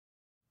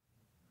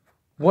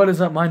What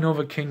is up, my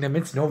Nova Kingdom?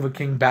 It's Nova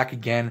King back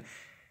again.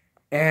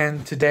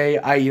 And today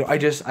I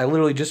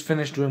literally just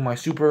finished doing my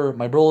Dragon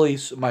Ball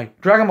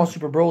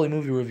Super Broly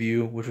movie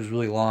review, which was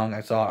really long.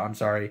 I'm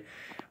sorry.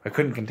 I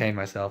couldn't contain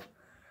myself.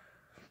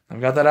 I've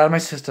got that out of my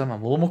system.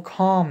 I'm a little more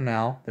calm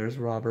now. There's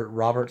Robert.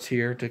 Robert's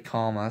here to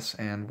calm us,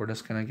 and we're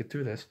just gonna get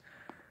through this.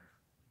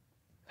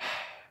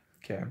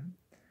 Okay.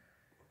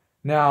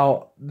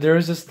 Now,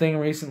 there's this thing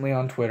recently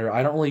on Twitter.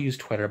 I don't really use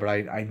Twitter, but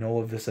I know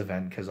of this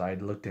event because I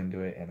looked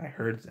into it and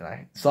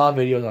I saw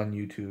videos on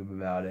YouTube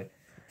about it.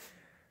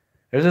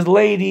 There's this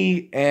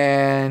lady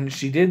and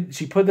she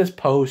put this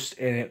post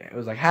and it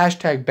was like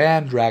hashtag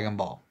ban Dragon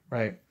Ball,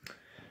 right?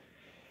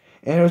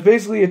 And it was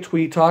basically a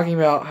tweet talking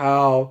about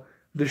how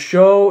the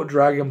show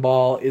Dragon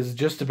Ball is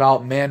just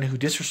about men who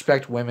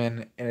disrespect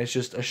women, and it's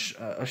just a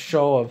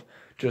show of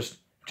just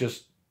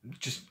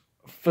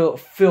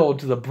filled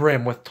to the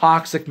brim with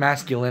toxic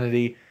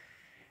masculinity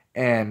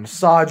and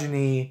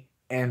misogyny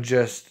and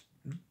just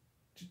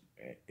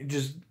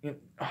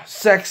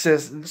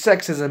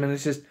sexism, and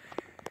it's just,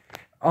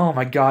 oh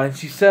my god. And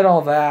she said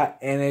all that,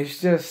 and it's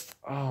just,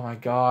 oh my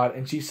god.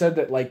 And she said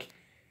that like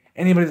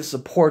anybody that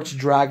supports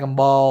Dragon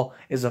Ball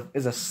is a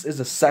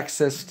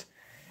sexist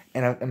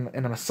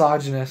and a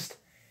misogynist,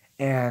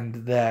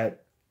 and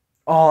that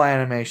all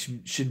anime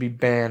should be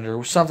banned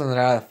or something to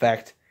that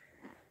effect.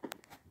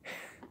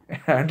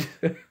 And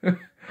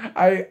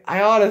I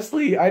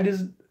honestly, I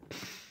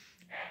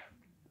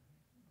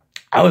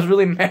was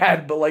really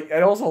mad, but like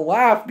I also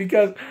laughed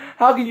because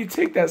how can you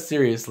take that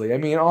seriously? I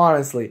mean,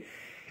 honestly,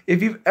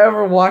 if you've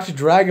ever watched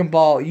Dragon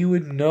Ball, you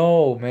would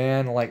know,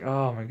 man. Like,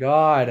 oh my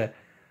god.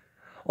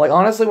 Like,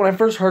 honestly, when I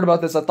first heard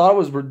about this, I thought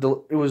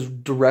it was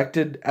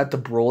directed at the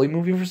Broly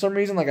movie for some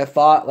reason. Like, I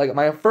thought, like,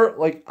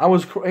 I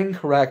was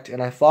incorrect,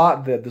 and I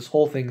thought that this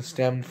whole thing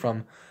stemmed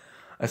from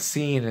a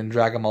scene in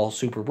Dragon Ball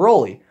Super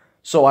Broly.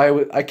 So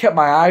I kept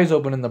my eyes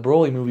open in the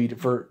Broly movie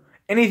for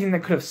anything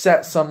that could have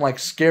set some, like,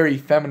 scary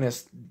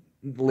feminist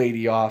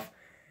lady off.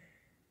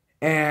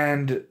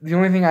 And the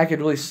only thing I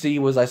could really see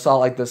was I saw,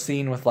 like, the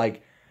scene with,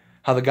 like,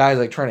 how the guy's,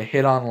 like, trying to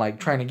hit on,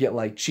 like, trying to get,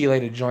 like, Chile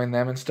to join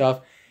them and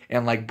stuff.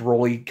 And, like,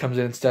 Broly comes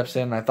in and steps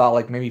in. And I thought,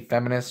 like, maybe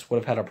feminists would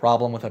have had a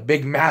problem with a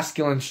big,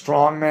 masculine,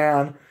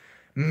 strongman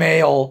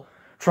male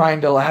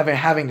trying to,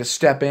 having to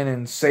step in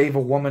and save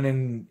a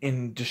woman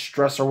in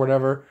distress or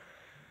whatever.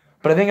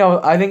 But I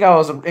think I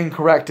was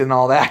incorrect in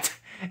all that.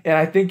 And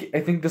I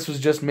think this was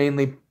just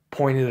mainly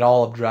pointed at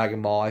all of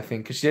Dragon Ball, I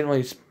think. Because she didn't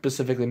really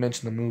specifically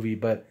mention the movie.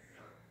 But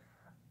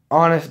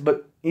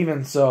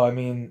even so, I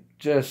mean,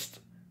 just...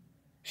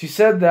 She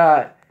said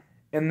that,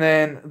 and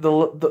then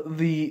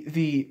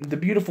the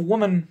beautiful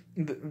woman,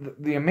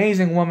 the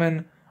amazing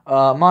woman,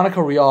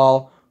 Monica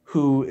Rial,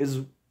 who is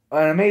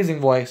an amazing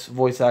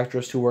voice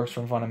actress who works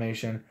from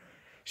Funimation.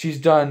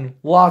 She's done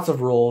lots of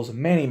roles,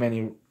 many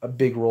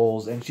big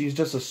roles, and she's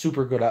just a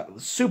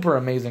super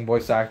amazing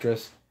voice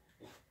actress.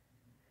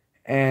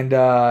 And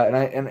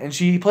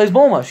she plays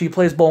Bulma. She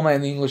plays Bulma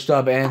in the English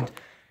dub, and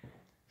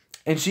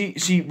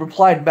she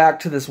replied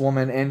back to this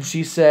woman, and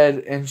she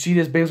said, and she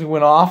just basically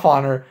went off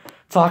on her,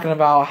 talking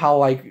about how,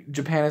 like,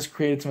 Japan has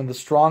created some of the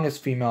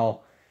strongest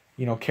female,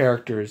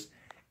 characters,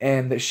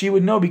 and that she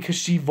would know because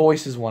she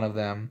voices one of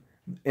them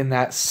in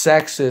that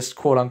sexist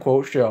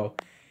quote-unquote show.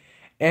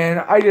 And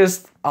I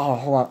just, oh,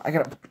 hold on, I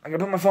gotta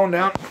put my phone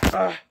down.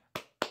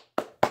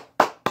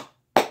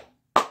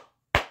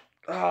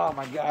 Oh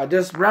my god,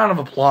 just round of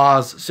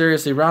applause.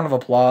 Seriously, round of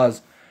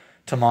applause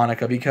to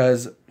Monica,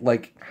 because,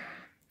 like,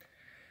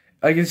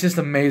 it's just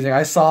amazing.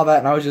 I saw that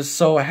and I was just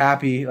so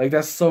happy. Like,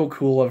 that's so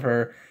cool of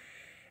her.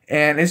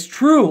 And it's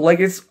true. Like,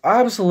 it's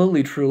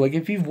absolutely true. Like,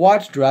 if you've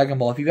watched Dragon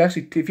Ball, if you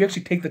actually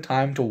take the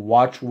time to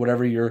watch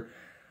whatever you're,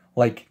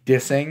 like,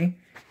 dissing,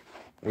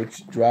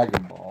 which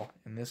Dragon Ball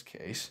in this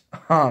case,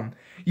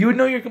 you would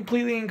know you're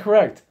completely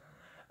incorrect.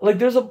 Like,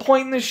 there's a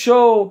point in the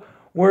show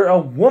where a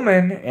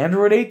woman,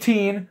 Android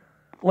 18,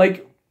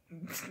 like,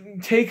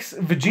 takes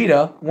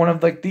Vegeta, one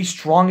of, like, the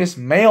strongest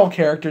male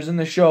characters in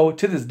the show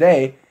to this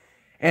day.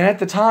 And at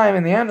the time,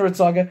 in the Android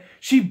Saga,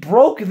 she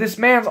broke this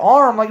man's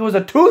arm like it was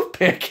a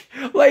toothpick.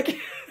 Like,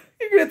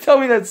 you're going to tell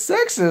me that's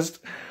sexist?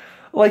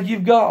 Like,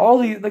 you've got all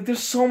these... Like,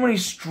 there's so many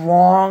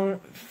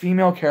strong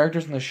female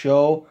characters in the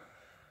show.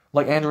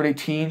 Like Android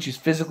 18, she's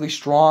physically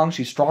strong.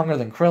 She's stronger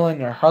than Krillin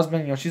and her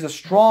husband. She's a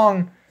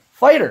strong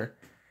fighter.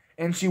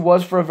 And she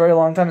was for a very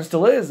long time and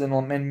still is in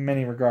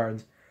many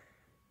regards.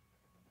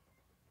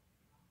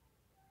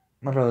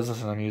 My brother's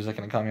listening to music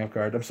and it caught me off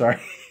guard. I'm sorry.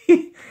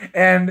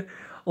 And,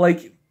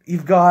 like...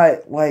 You've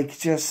got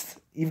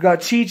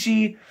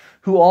Chi-Chi,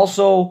 who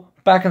also,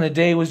 back in the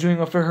day, was doing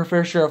her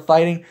fair share of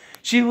fighting.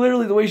 She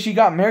literally, the way she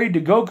got married to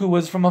Goku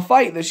was from a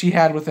fight that she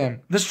had with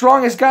him. The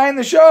strongest guy in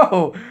the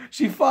show!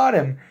 She fought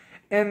him.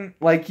 And,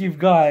 like, you've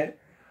got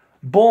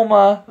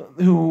Bulma,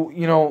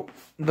 who,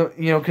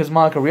 because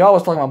Monica Rial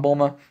was talking about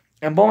Bulma,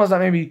 and Bulma's not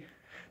maybe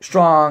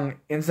strong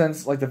in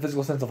sense, like, the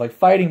physical sense of, like,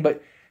 fighting,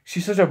 but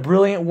she's such a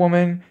brilliant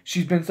woman.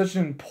 She's been such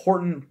an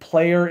important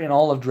player in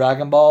all of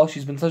Dragon Ball.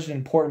 She's been such an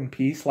important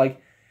piece. Like,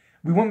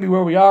 we wouldn't be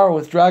where we are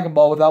with Dragon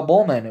Ball without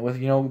Bulma. With,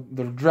 you know,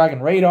 the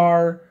Dragon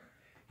Radar,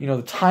 you know,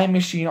 the time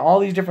machine, all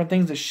these different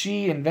things that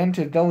she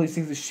invented, all these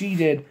things that she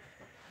did,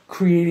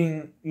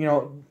 creating, you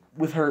know,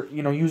 with her,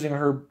 you know, using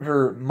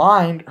her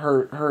mind,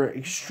 her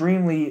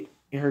extreme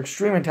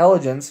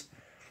intelligence.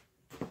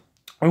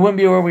 We wouldn't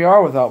be where we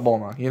are without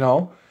Bulma, you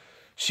know.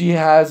 She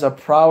has a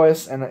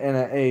prowess and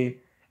a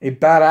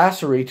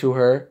badassery to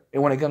her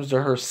when it comes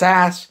to her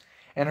sass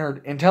and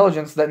her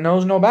intelligence that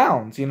knows no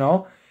bounds, you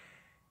know.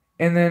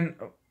 And then,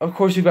 of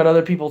course, you've got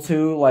other people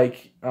too,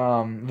 like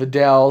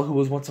Videl, who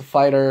was once a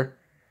fighter,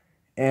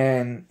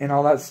 and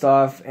all that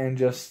stuff, and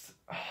just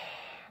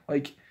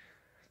like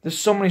there's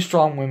so many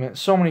strong women,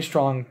 so many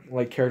strong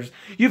like characters.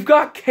 You've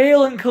got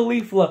Kale and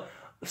Caulifla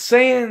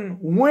saying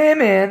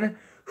women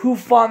who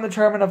fought in the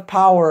tournament of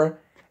power,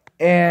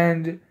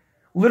 and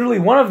literally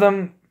one of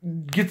them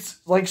gets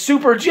like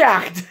super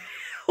jacked.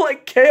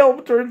 Like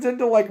Kale turns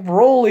into like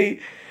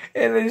Broly,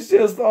 and it's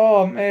just,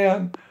 oh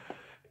man.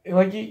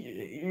 Like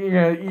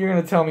you're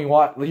gonna tell me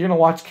what, like, you're gonna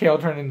watch Kale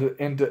turn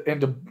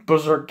into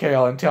Berserk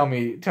Kale and tell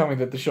me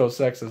that the show's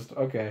sexist.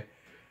 Okay.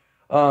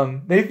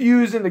 They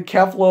fused into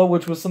Kefla,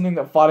 which was something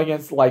that fought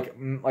against like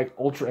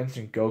Ultra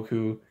Instinct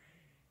Goku.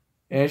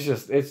 And it's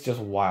just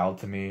wild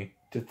to me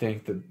to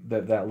think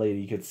that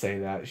lady could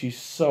say that. She's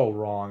so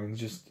wrong, and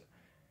just,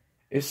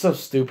 it's so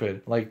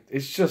stupid. Like,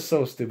 it's just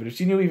so stupid. If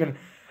she knew even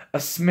a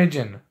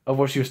smidgen of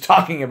what she was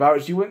talking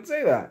about, she wouldn't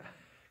say that.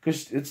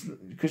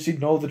 Because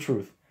she'd know the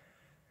truth.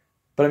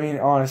 But I mean,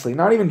 honestly,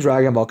 not even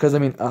Dragon Ball, because I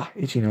mean,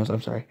 itchy nose,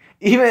 I'm sorry.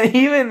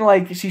 Even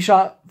like she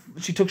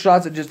took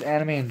shots at just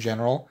anime in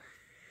general.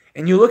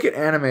 And you look at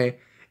anime,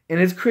 and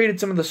it's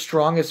created some of the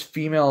strongest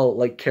female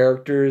like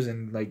characters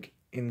and like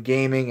in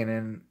gaming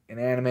and in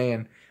anime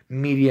and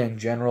media in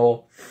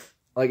general.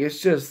 Like, it's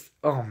just,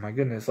 oh my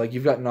goodness. Like,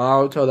 you've got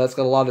Naruto, that's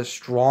got a lot of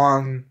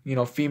strong, you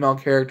know, female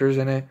characters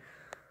in it.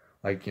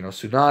 Like, you know,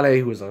 Tsunade,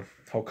 who was a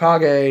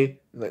Hokage,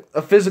 like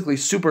a physically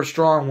super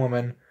strong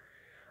woman.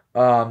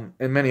 And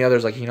many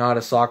others like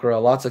Hinata, Sakura,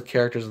 lots of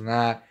characters in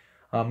that.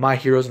 My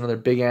Hero's another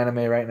big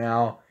anime right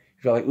now.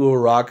 You've got like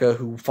Uraraka,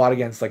 who fought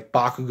against like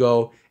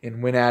Bakugo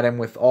and went at him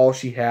with all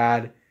she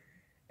had.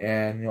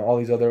 And, you know, all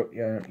these other,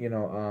 you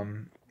know,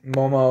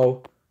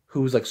 Momo,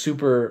 who was like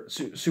super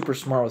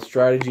smart with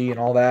strategy and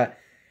all that.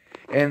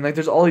 And like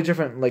there's all these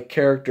different like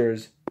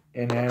characters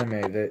in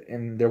anime that,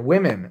 and they're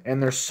women,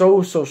 and they're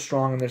so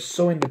strong, and they're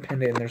so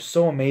independent, and they're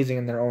so amazing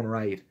in their own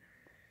right.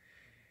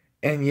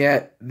 And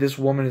yet this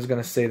woman is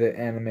gonna say that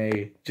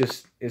anime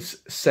just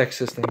is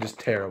sexist and just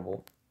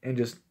terrible, and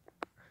just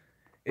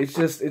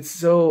it's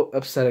so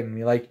upsetting to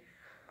me. Like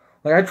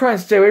I try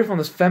and stay away from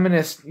this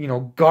feminist, you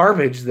know,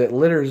 garbage that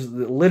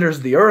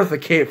litters the earth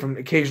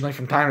occasionally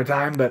from time to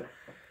time, but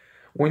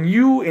when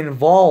you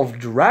involve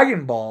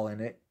Dragon Ball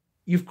in it,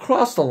 you've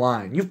crossed a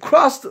line. You've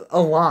crossed a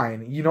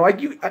line. You know, I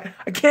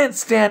can't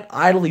stand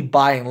idly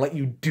by and let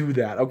you do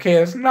that. Okay,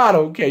 that's not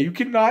okay. You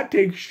cannot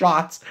take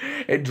shots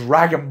at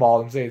Dragon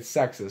Ball and say it's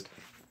sexist.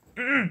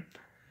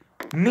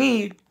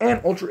 Me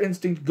and Ultra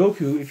Instinct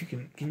Goku, if you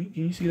can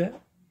you see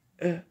that?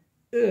 There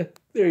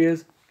he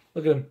is.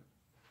 Look at him.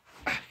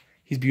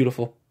 He's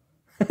beautiful.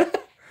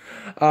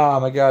 Oh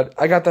my god,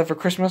 I got that for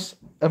Christmas.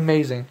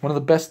 Amazing. One of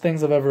the best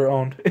things I've ever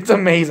owned. It's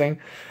amazing.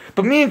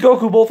 But me and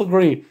Goku both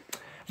agree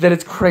that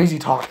it's crazy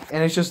talk,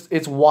 and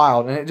it's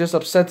wild, and it just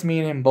upsets me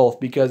and him both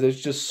because it's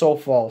just so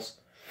false.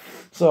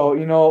 So,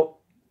 you know,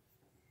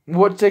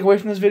 what to take away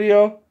from this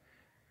video?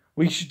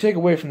 We should take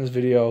away from this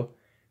video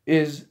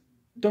is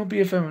don't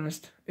be a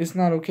feminist. It's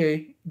not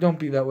okay. Don't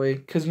be that way,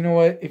 because you know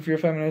what? If you're a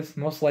feminist,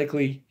 most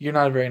likely you're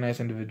not a very nice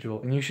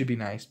individual, and you should be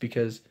nice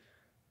because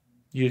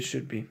you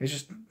should be. It's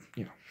just,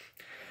 you know.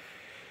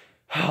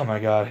 Oh my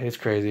god, it's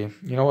crazy.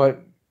 You know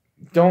what?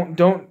 Don't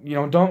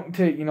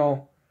take, you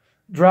know,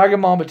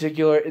 Dragon Ball in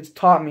particular, it's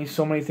taught me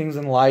so many things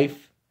in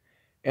life,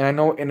 and I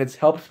know, and it's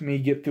helped me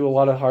get through a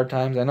lot of hard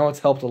times. I know it's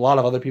helped a lot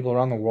of other people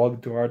around the world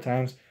get through hard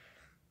times.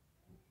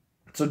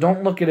 So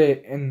don't look at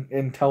it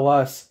and tell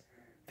us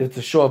that it's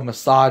a show of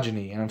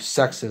misogyny and of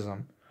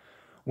sexism,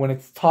 when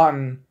it's taught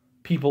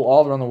people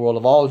all around the world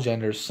of all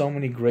genders so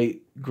many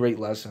great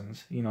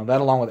lessons. You know,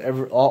 that along with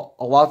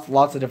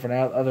lots of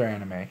different other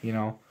anime, you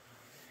know.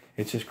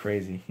 It's just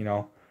crazy, you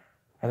know.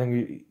 I think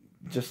we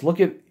just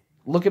look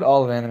at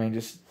all of anime and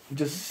just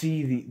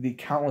see the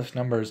countless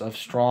numbers of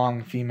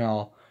strong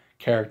female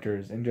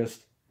characters, and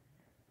just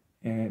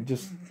I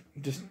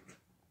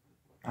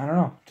don't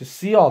know, just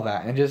see all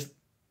that, and just,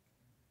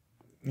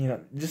 you know,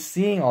 just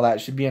seeing all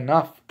that should be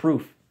enough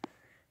proof,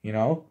 you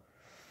know.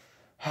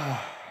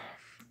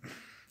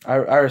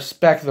 I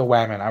respect the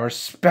women.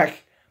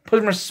 Put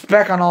some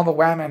respect on all the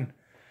women.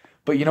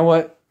 But you know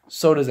what?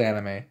 So does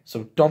anime.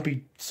 So don't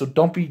be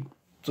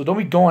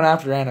going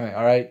after anime,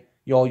 all right?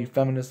 You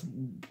feminist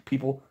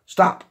people,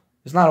 stop.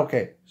 It's not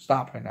okay.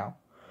 Stop right now.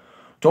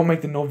 Don't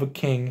make the Nova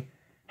King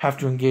have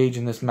to engage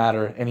in this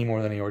matter any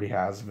more than he already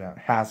has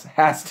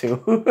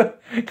to.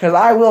 Because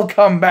I will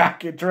come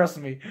back. Trust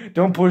me.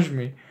 Don't push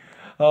me.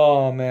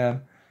 Oh,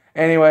 man.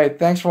 Anyway,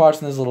 thanks for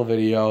watching this little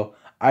video.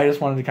 I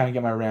just wanted to kind of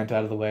get my rant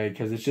out of the way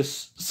because it's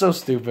just so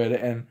stupid,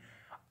 and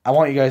I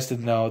want you guys to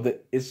know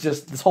that it's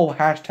just this whole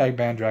hashtag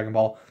ban Dragon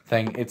Ball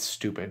thing. It's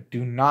stupid.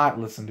 Do not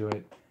listen to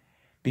it.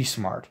 Be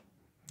smart.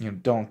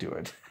 Don't do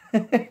it.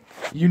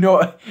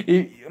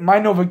 My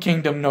Nova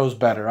Kingdom knows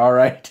better. All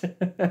right.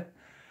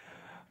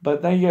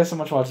 But thank you guys so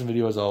much for watching the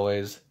video as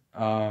always.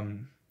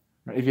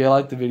 If you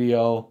like the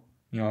video,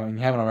 and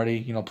you haven't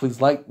already,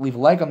 please leave a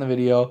like on the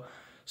video.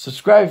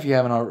 Subscribe if you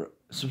haven't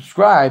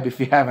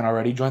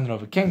already. Join the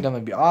Nova Kingdom.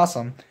 It'd be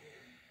awesome.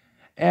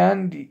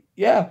 And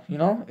yeah,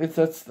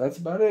 that's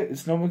about it.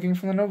 It's Nova King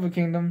from the Nova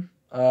Kingdom.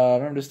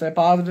 Remember to stay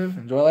positive,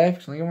 enjoy life.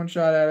 Just only get one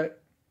shot at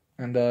it.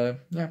 And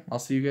yeah, I'll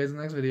see you guys in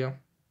the next video.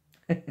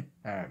 All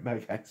right, bye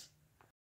guys.